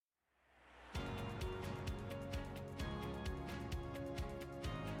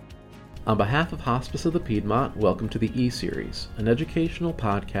On behalf of Hospice of the Piedmont, welcome to the E-Series, an educational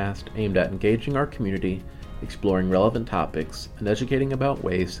podcast aimed at engaging our community, exploring relevant topics, and educating about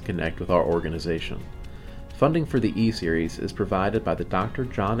ways to connect with our organization. Funding for the E-Series is provided by the Dr.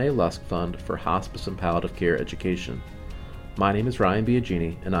 John A. Lusk Fund for Hospice and Palliative Care Education. My name is Ryan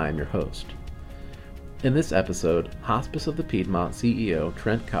Biagini, and I am your host. In this episode, Hospice of the Piedmont CEO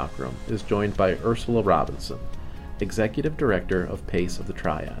Trent Cockrum is joined by Ursula Robinson, Executive Director of PACE of the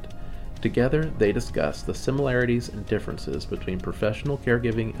Triad. Together, they discuss the similarities and differences between professional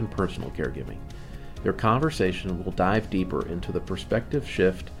caregiving and personal caregiving. Their conversation will dive deeper into the perspective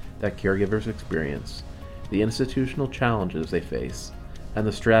shift that caregivers experience, the institutional challenges they face, and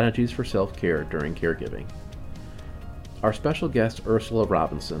the strategies for self-care during caregiving. Our special guest, Ursula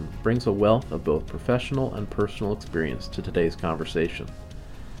Robinson, brings a wealth of both professional and personal experience to today's conversation.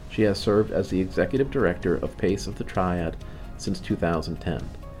 She has served as the Executive Director of PACE of the Triad since 2010.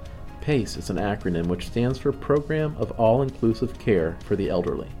 PACE is an acronym which stands for Program of All-Inclusive Care for the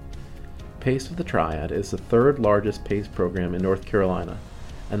Elderly. PACE of the Triad is the third largest PACE program in North Carolina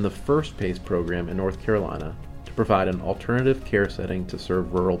and the first PACE program in North Carolina to provide an alternative care setting to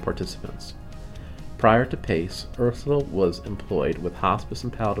serve rural participants. Prior to PACE, Ursula was employed with Hospice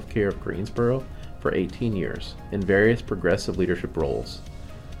and Palliative Care of Greensboro for 18 years in various progressive leadership roles.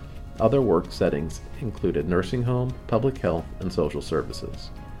 Other work settings included nursing home, public health, and social services.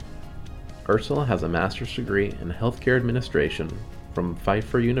 Ursula has a master's degree in healthcare administration from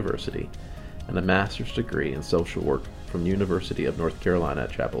Pfeiffer University and a master's degree in social work from University of North Carolina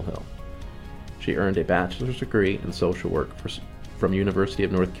at Chapel Hill. She earned a bachelor's degree in social work from University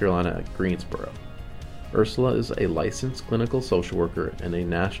of North Carolina at Greensboro. Ursula is a licensed clinical social worker and a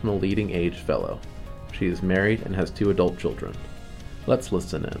National Leading Age Fellow. She is married and has 2 adult children. Let's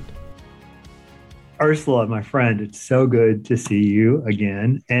listen in. Ursula, my friend, it's so good to see you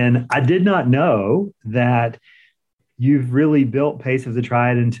again. And I did not know that you've really built PACE of the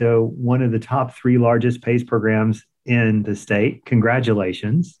Triad into one of the top 3 largest PACE programs in the state.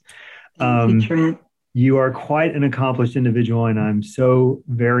 Congratulations. Thank you, Trent. You are quite an accomplished individual, and I'm so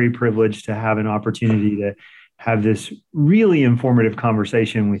very privileged to have an opportunity to have this really informative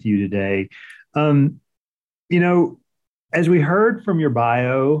conversation with you today. As we heard from your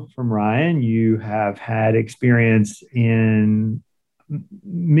bio from Ryan, you have had experience in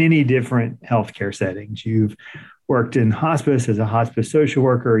many different healthcare settings. You've worked in hospice as a hospice social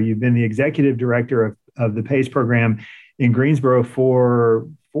worker. You've been the executive director of the PACE program in Greensboro for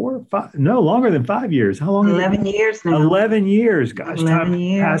longer than 5 years. How long? 11 years now. 11 years. Gosh, 11 time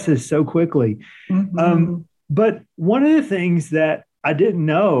years. passes so quickly. Mm-hmm. But one of the things that I didn't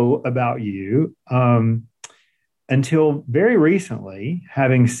know about you, until very recently,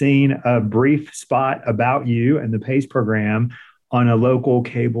 having seen a brief spot about you and the PACE program on a local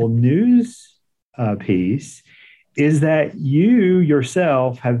cable news piece, is that you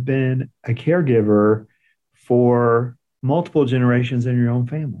yourself have been a caregiver for multiple generations in your own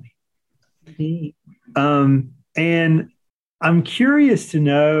family. Indeed. And I'm curious to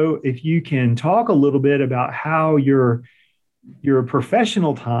know if you can talk a little bit about how your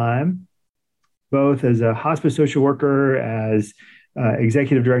professional time, both as a hospice social worker, as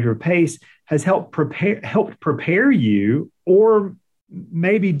executive director of PACE, has helped prepare you, or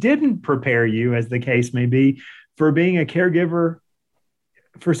maybe didn't prepare you, as the case may be, for being a caregiver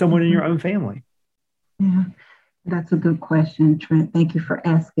for someone in your own family. Yeah, that's a good question, Trent. Thank you for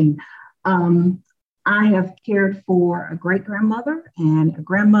asking. I have cared for a great-grandmother and a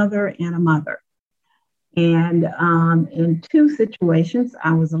grandmother and a mother. And in 2 situations,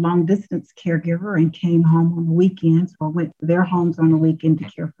 I was a long-distance caregiver and came home on the weekends, or went to their homes on the weekend to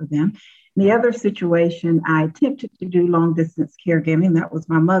care for them. In the other situation, I attempted to do long-distance caregiving. That was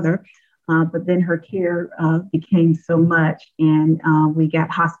my mother, but then her care became so much, and we got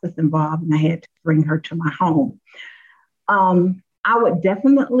hospice involved, and I had to bring her to my home. I would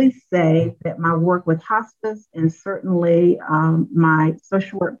definitely say that my work with hospice and certainly my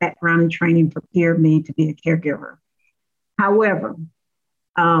social work background and training prepared me to be a caregiver. However,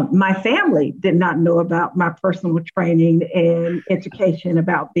 my family did not know about my personal training and education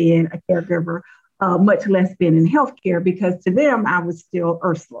about being a caregiver, much less being in healthcare, because to them, I was still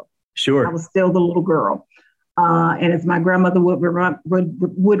Ursula. Sure. I was still the little girl. And as my grandmother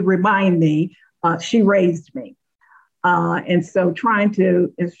would remind me, she raised me. And so trying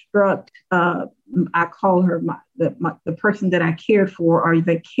to instruct, I call her the person that I cared for, or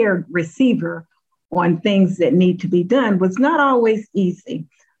the care receiver, on things that need to be done was not always easy,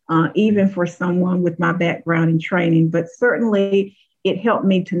 even for someone with my background and training. But certainly it helped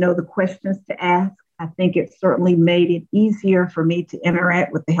me to know the questions to ask, I think it certainly made it easier for me to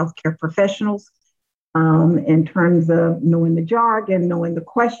interact with the healthcare professionals in terms of knowing the jargon, knowing the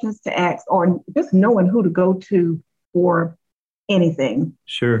questions to ask, or just knowing who to go to for anything.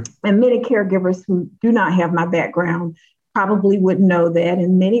 Sure. And many caregivers who do not have my background probably wouldn't know that,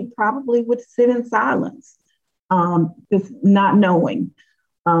 and many probably would sit in silence, just not knowing.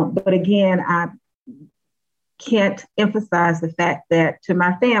 But again, I can't emphasize the fact that to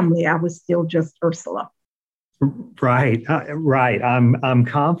my family, I was still just Ursula. Right, right. I'm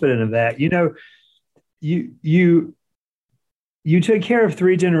confident of that. You took care of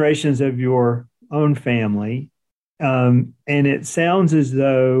 3 generations of your own family, and it sounds as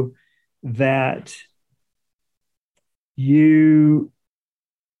though that you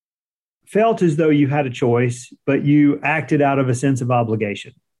felt as though you had a choice, but you acted out of a sense of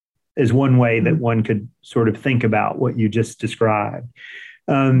obligation, is one way that one could sort of think about what you just described.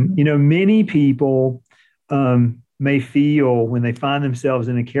 Many people may feel when they find themselves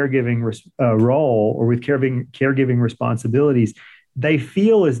in a caregiving role or with caregiving responsibilities, they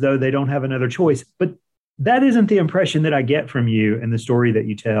feel as though they don't have another choice. But that isn't the impression that I get from you and the story that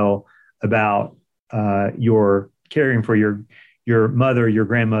you tell about your caring for your mother, your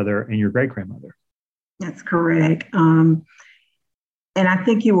grandmother, and your great-grandmother. That's correct. And I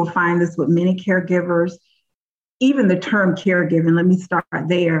think you will find this with many caregivers, even the term caregiving. Let me start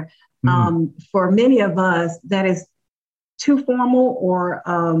there. For many of us, that is too formal, or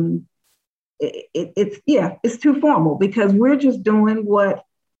it's too formal, because we're just doing what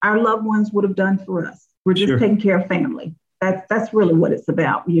our loved ones would have done for us. We're just taking care of family. That's really what it's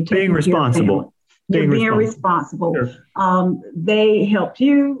about. You're taking being responsible. You're being responsible. Sure. They helped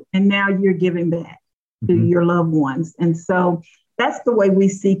you, and now you're giving back to your loved ones. And so that's the way we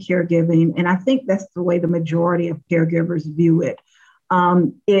see caregiving. And I think that's the way the majority of caregivers view it.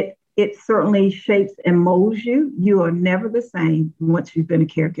 It certainly shapes and molds you. You are never the same once you've been a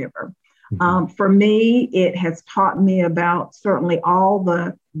caregiver. For me, it has taught me about certainly all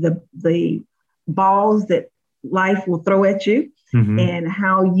the balls that life will throw at you, and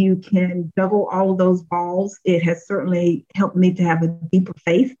how you can juggle all of those balls. It has certainly helped me to have a deeper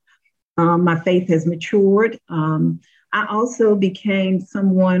faith. My faith has matured. I also became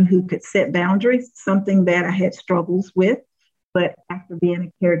someone who could set boundaries, something that I had struggles with. But after being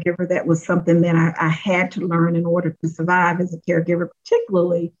a caregiver, that was something that I had to learn in order to survive as a caregiver,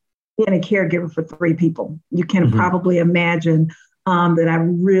 particularly being a caregiver for 3 people. You can probably imagine that I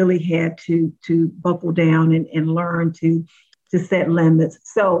really had to buckle down and learn to set limits.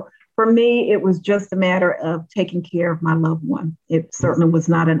 So for me, it was just a matter of taking care of my loved one. It certainly was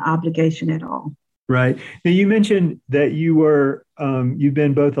not an obligation at all. Right. Now, you mentioned that you've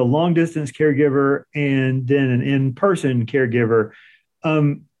been both a long distance caregiver and then an in-person caregiver.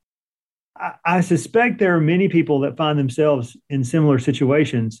 I suspect there are many people that find themselves in similar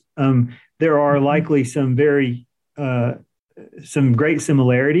situations. There are likely some great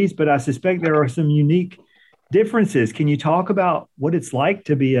similarities, but I suspect there are some unique differences. Can you talk about what it's like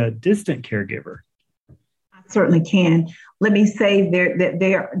to be a distant caregiver? I certainly can. Let me say that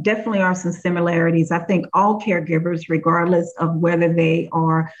there definitely are some similarities. I think all caregivers, regardless of whether they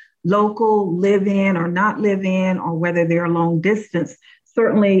are local, live in or not live in, or whether they're long distance,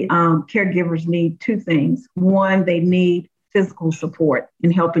 certainly caregivers need 2 things. One, they need physical support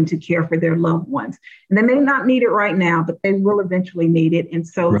in helping to care for their loved ones. And they may not need it right now, but they will eventually need it. And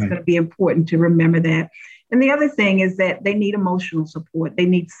so It's going to be important to remember that. And the other thing is that they need emotional support. They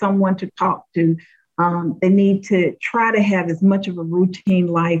need someone to talk to. They need to try to have as much of a routine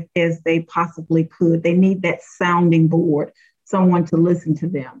life as they possibly could. They need that sounding board, someone to listen to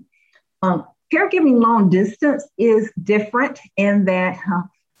them. Caregiving long distance is different in that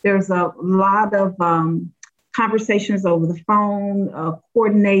there's a lot of conversations over the phone,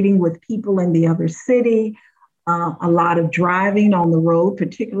 coordinating with people in the other city, a lot of driving on the road,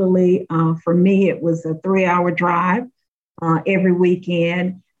 particularly for me, it was a 3-hour drive every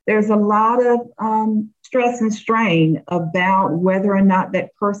weekend. There's a lot of stress and strain about whether or not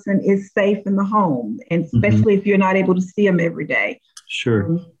that person is safe in the home, and especially if you're not able to see them every day.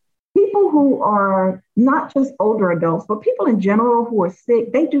 Sure. People who are not just older adults, but people in general who are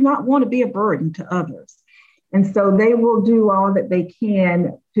sick, they do not want to be a burden to others. And so they will do all that they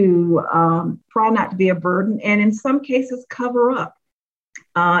can to try not to be a burden, and in some cases cover up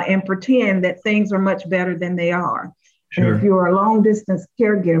and pretend that things are much better than they are. Sure. And if you're a long distance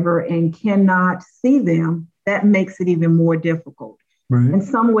caregiver and cannot see them, that makes it even more difficult. Right. And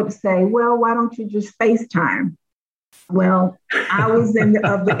some would say, well, why don't you just FaceTime? Well, I was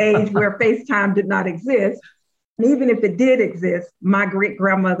of the age where FaceTime did not exist. even if it did exist, my great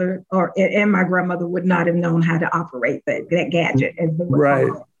grandmother and my grandmother would not have known how to operate that gadget, as they would Right.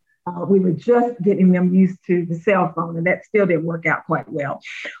 call it. We were just getting them used to the cell phone, and that still didn't work out quite well.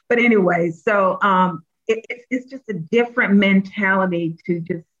 But anyway, so it's just a different mentality to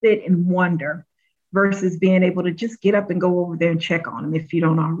just sit and wonder versus being able to just get up and go over there and check on them if you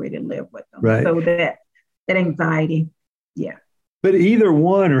don't already live with them. Right. So that anxiety, yeah. But either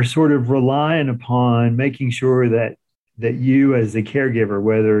one are sort of relying upon making sure that you as the caregiver,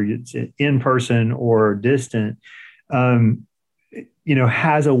 whether it's in person or distant,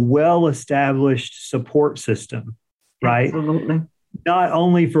 has a well-established support system, right? Absolutely. Not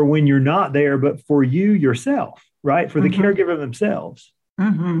only for when you're not there, but for you yourself, right? For the caregiver themselves.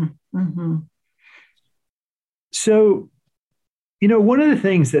 Mm-hmm. Mm-hmm. So, one of the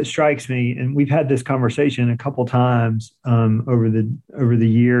things that strikes me, and we've had this conversation a couple times over the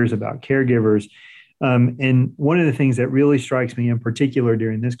years about caregivers, and one of the things that really strikes me in particular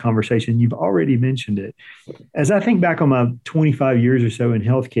during this conversation, you've already mentioned it. As I think back on my 25 years or so in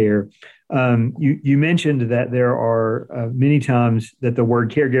healthcare, you mentioned that there are many times that the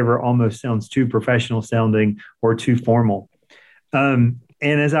word caregiver almost sounds too professional sounding or too formal. And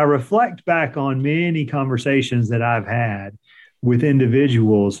as I reflect back on many conversations that I've had with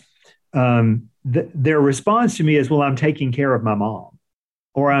individuals, their response to me is, well, I'm taking care of my mom,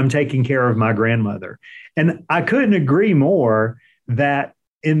 or I'm taking care of my grandmother. And I couldn't agree more that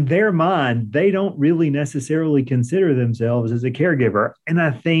in their mind, they don't really necessarily consider themselves as a caregiver. And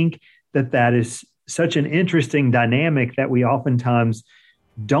I think that is such an interesting dynamic that we oftentimes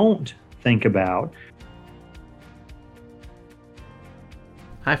don't think about.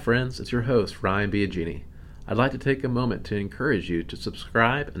 Hi friends, it's your host, Ryan Biagini. I'd like to take a moment to encourage you to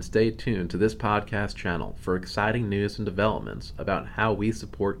subscribe and stay tuned to this podcast channel for exciting news and developments about how we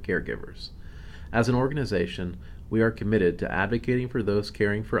support caregivers. As an organization, we are committed to advocating for those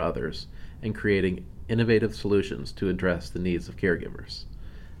caring for others and creating innovative solutions to address the needs of caregivers.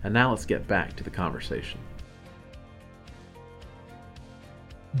 And now let's get back to the conversation.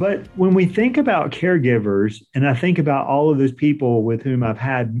 But when we think about caregivers, and I think about all of those people with whom I've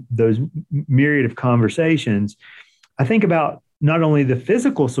had those myriad of conversations, I think about not only the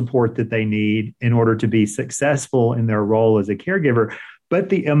physical support that they need in order to be successful in their role as a caregiver, but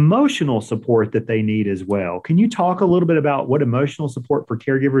the emotional support that they need as well. Can you talk a little bit about what emotional support for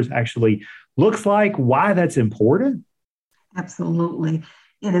caregivers actually looks like, why that's important? Absolutely.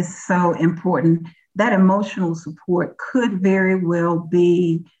 It is so important. That emotional support could very well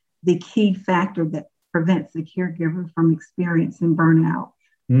be the key factor that prevents the caregiver from experiencing burnout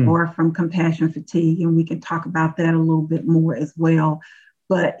or from compassion fatigue. And we can talk about that a little bit more as well.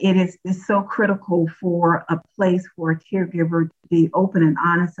 But it's so critical for a place for a caregiver to be open and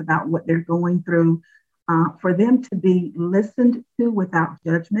honest about what they're going through, for them to be listened to without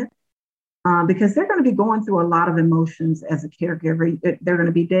judgment. Because they're going to be going through a lot of emotions as a caregiver. There are going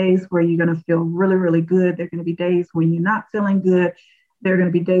to be days where you're going to feel really, really good. There are going to be days when you're not feeling good. There are going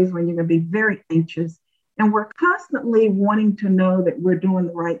to be days when you're going to be very anxious. And we're constantly wanting to know that we're doing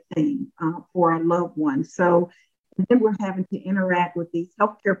the right thing for our loved ones. So then we're having to interact with these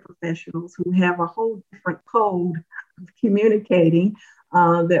healthcare professionals who have a whole different code of communicating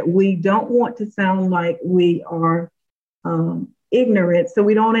that we don't want to sound like we are ignorant, so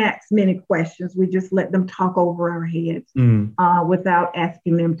we don't ask many questions. We just let them talk over our heads without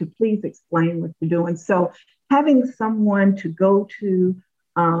asking them to please explain what they're doing. So having someone to go to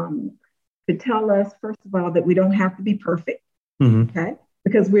tell us, first of all, that we don't have to be perfect, okay?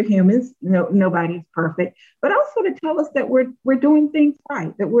 Because we're humans, nobody's perfect, but also to tell us that we're doing things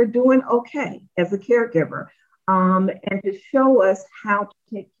right, that we're doing okay as a caregiver, and to show us how to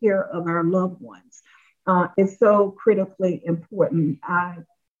take care of our loved ones. Is so critically important. I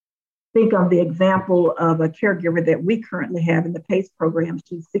think of the example of a caregiver that we currently have in the PACE program.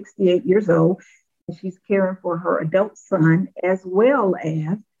 She's 68 years old, and she's caring for her adult son as well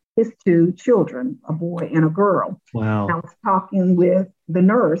as his two children, a boy and a girl. Wow. I was talking with the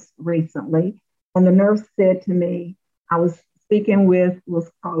nurse recently, and the nurse said to me, I was speaking with,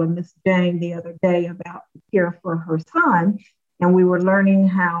 let's call her Miss Jane, the other day about care for her son. And we were learning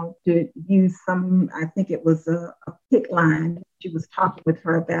how to use I think it was a PICC line she was talking with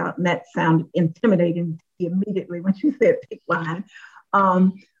her about, and that sounded intimidating immediately when she said PICC line.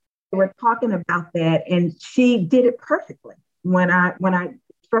 We were talking about that, and she did it perfectly when I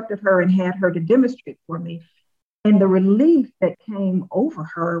instructed her and had her to demonstrate for me. And the relief that came over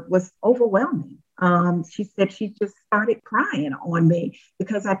her was overwhelming. She said she just started crying on me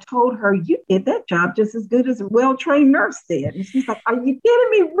because I told her, you did that job just as good as a well-trained nurse did. And she's like, are you kidding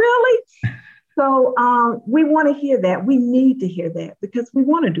me, really? So we want to hear that. We need to hear that because we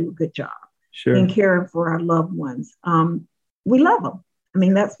want to do a good job in caring for our loved ones. We love them. I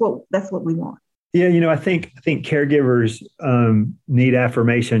mean, that's what we want. Yeah, I think caregivers need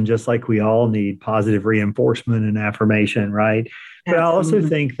affirmation just like we all need positive reinforcement and affirmation, right? But I also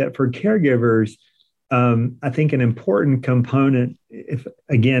think that for caregivers, I think an important component, if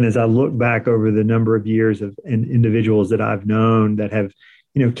again, as I look back over the number of years of individuals that I've known that have,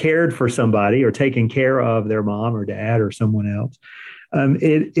 cared for somebody or taken care of their mom or dad or someone else,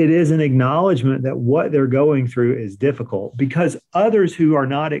 it is an acknowledgement that what they're going through is difficult because others who are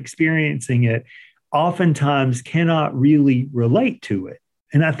not experiencing it oftentimes cannot really relate to it.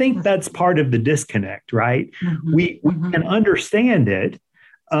 And I think that's part of the disconnect, right? We can understand it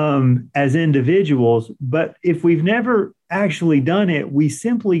as individuals, but if we've never actually done it, we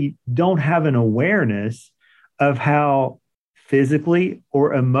simply don't have an awareness of how physically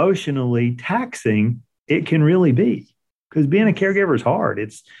or emotionally taxing it can really be. Because being a caregiver is hard.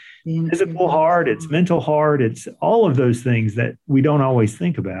 It's physical hard, it's mental hard, it's all of those things that we don't always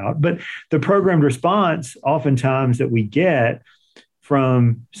think about. But the programmed response oftentimes that we get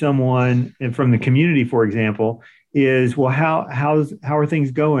from someone and from the community, for example, is, well, how are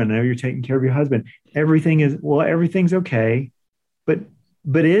things going? I know you're taking care of your husband. Everything's okay,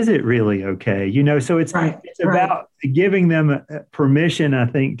 but is it really okay? So it's about giving them permission, I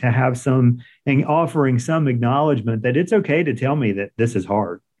think, to have some and offering some acknowledgement that it's okay to tell me that this is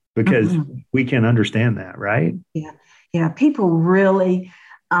hard because we can understand that, right? Yeah. People really,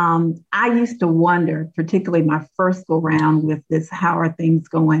 I used to wonder, particularly my first go round with this, how are things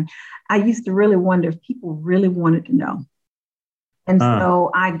going? I used to really wonder if people really wanted to know. And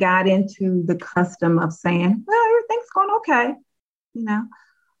so I got into the custom of saying, well, everything's going okay,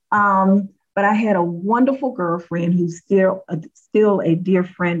 But I had a wonderful girlfriend who's still a dear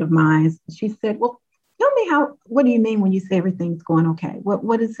friend of mine. She said, well, tell me what do you mean when you say everything's going okay?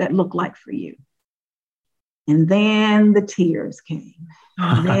 What does that look like for you? And then the tears came.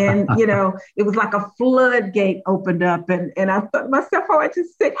 And then, it was like a floodgate opened up. And I thought to myself, I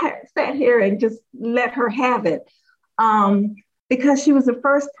just sat here and just let her have it. Because she was the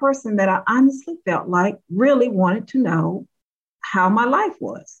first person that I honestly felt like really wanted to know how my life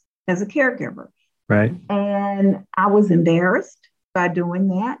was as a caregiver. Right. And I was embarrassed by doing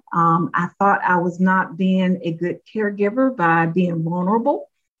that. I thought I was not being a good caregiver by being vulnerable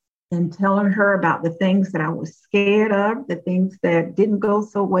and telling her about the things that I was scared of, the things that didn't go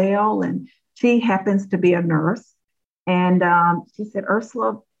so well. And she happens to be a nurse. And she said,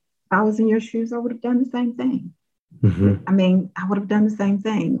 Ursula, if I was in your shoes, I would have done the same thing. I mean, I would have done the same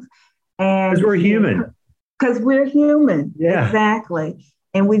things. And because we're human. Because we're human. Yeah. Exactly.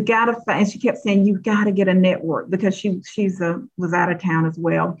 And we've got to find, and she kept saying, you've got to get a network because she was out of town as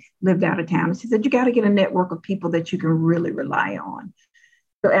well, lived out of town. And she said, you got to get a network of people that you can really rely on.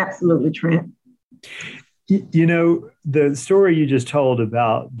 So absolutely, Trent. The story you just told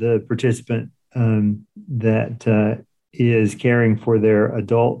about the participant that is caring for their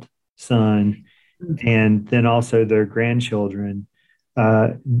adult son and then also their grandchildren,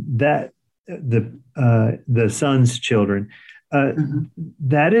 that the son's children,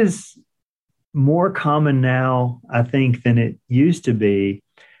 that is more common now, I think, than it used to be.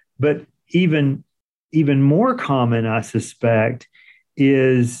 But even more common, I suspect,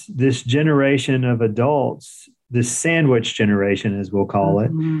 is this generation of adults, this sandwich generation, as we'll call it,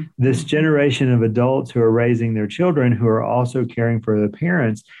 this generation of adults who are raising their children who are also caring for their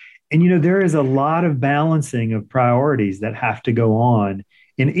parents. And, there is a lot of balancing of priorities that have to go on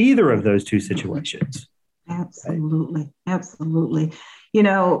in either of those two situations. Absolutely. Absolutely.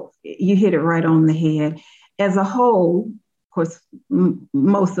 You hit it right on the head. As a whole, of course,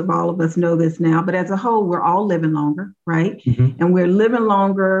 most of all of us know this now, but as a whole, we're all living longer, right? And we're living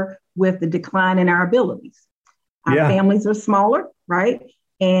longer with the decline in our abilities. Our families are smaller, right?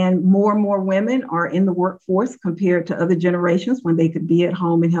 And more women are in the workforce compared to other generations when they could be at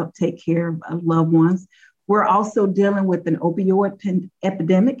home and help take care of loved ones. We're also dealing with an opioid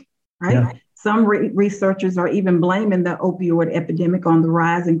epidemic, right? Yeah. Some researchers are even blaming the opioid epidemic on the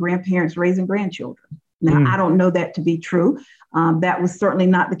rise in grandparents raising grandchildren. Now, I don't know that to be true. That was certainly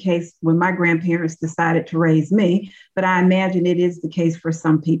not the case when my grandparents decided to raise me, but I imagine it is the case for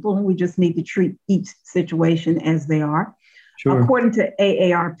some people, and we just need to treat each situation as they are. Sure. According to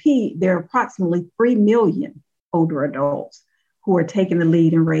AARP, there are approximately 3 million older adults who are taking the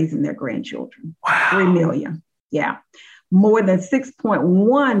lead in raising their grandchildren. Wow. 3 million. Yeah. More than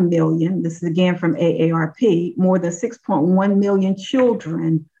 6.1 million, this is again from AARP, more than 6.1 million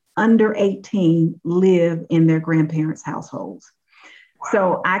children under 18 live in their grandparents' households.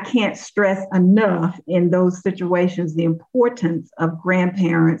 So I can't stress enough in those situations the importance of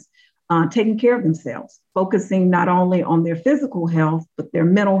grandparents taking care of themselves, focusing not only on their physical health, but their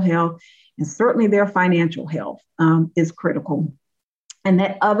mental health and certainly their financial health is critical. And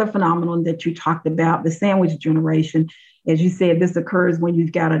that other phenomenon that you talked about, the sandwich generation, as you said, this occurs when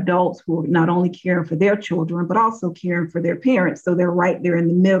you've got adults who are not only caring for their children, but also caring for their parents. So they're right there in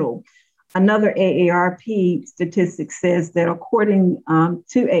the middle. Another AARP statistic says that according to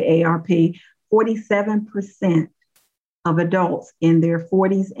AARP, 47% of adults in their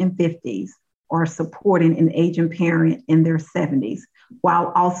 40s and 50s are supporting an aging parent in their 70s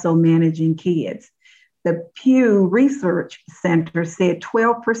while also managing kids. The Pew Research Center said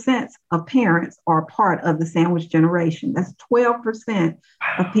 12% of parents are part of the sandwich generation. That's 12%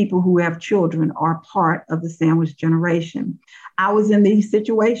 of people who have children are part of the sandwich generation. I was in these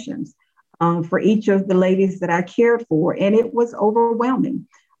situations for each of the ladies that I cared for, and it was overwhelming.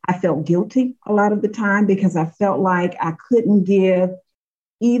 I felt guilty a lot of the time because I felt like I couldn't give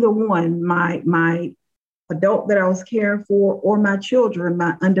either one, my adult that I was caring for or my children,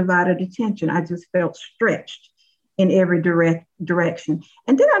 my undivided attention. I just felt stretched in every direction.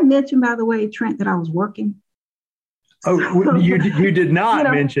 And did I mention, by the way, Trent, that I was working? Oh, you did not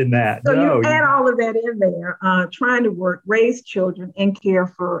mention that. So no, you add all of that in there, trying to work, raise children, and care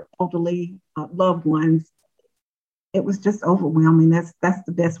for elderly loved ones. It was just overwhelming. That's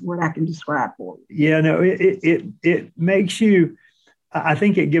the best word I can describe for it. Yeah, no, it makes you. I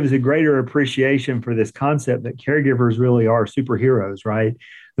think it gives a greater appreciation for this concept that caregivers really are superheroes, right?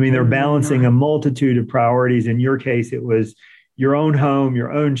 I mean, they're balancing a multitude of priorities. In your case, it was your own home,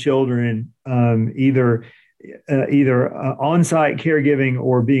 your own children, either on-site caregiving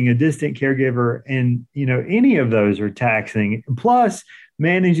or being a distant caregiver. And, any of those are taxing, plus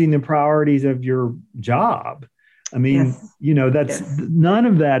managing the priorities of your job. I mean, that's none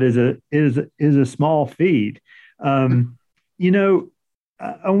of that is a small feat.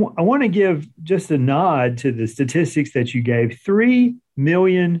 I want to give just a nod to the statistics that you gave. 3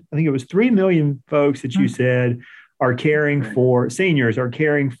 million, I think it was 3 million folks that you said are caring for, seniors are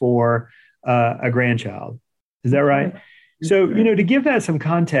caring for a grandchild. Is that right? So, to give that some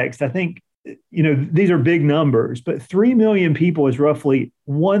context, I think, these are big numbers, but 3 million people is roughly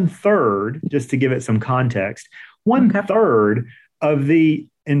 1/3, just to give it some context, 1/3 of the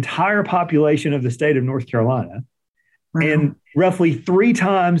entire population of the state of North Carolina. Wow. And roughly 3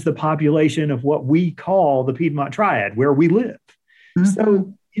 times the population of what we call the Piedmont Triad, where we live.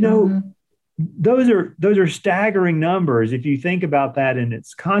 So, those are staggering numbers if you think about that in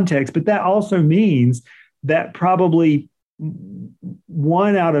its context. But that also means that probably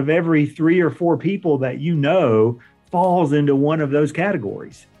 1 out of every 3 or 4 people that falls into one of those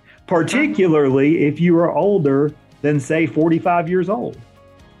categories, particularly if you are older than, say, 45 years old.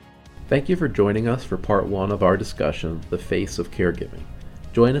 Thank you for joining us for part 1 of our discussion, The Face of Caregiving.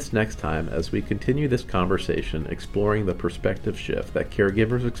 Join us next time as we continue this conversation exploring the perspective shift that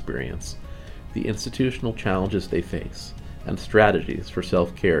caregivers experience, the institutional challenges they face, and strategies for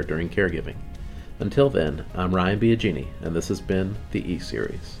self-care during caregiving. Until then, I'm Ryan Biagini, and this has been the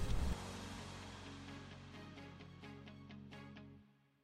E-Series.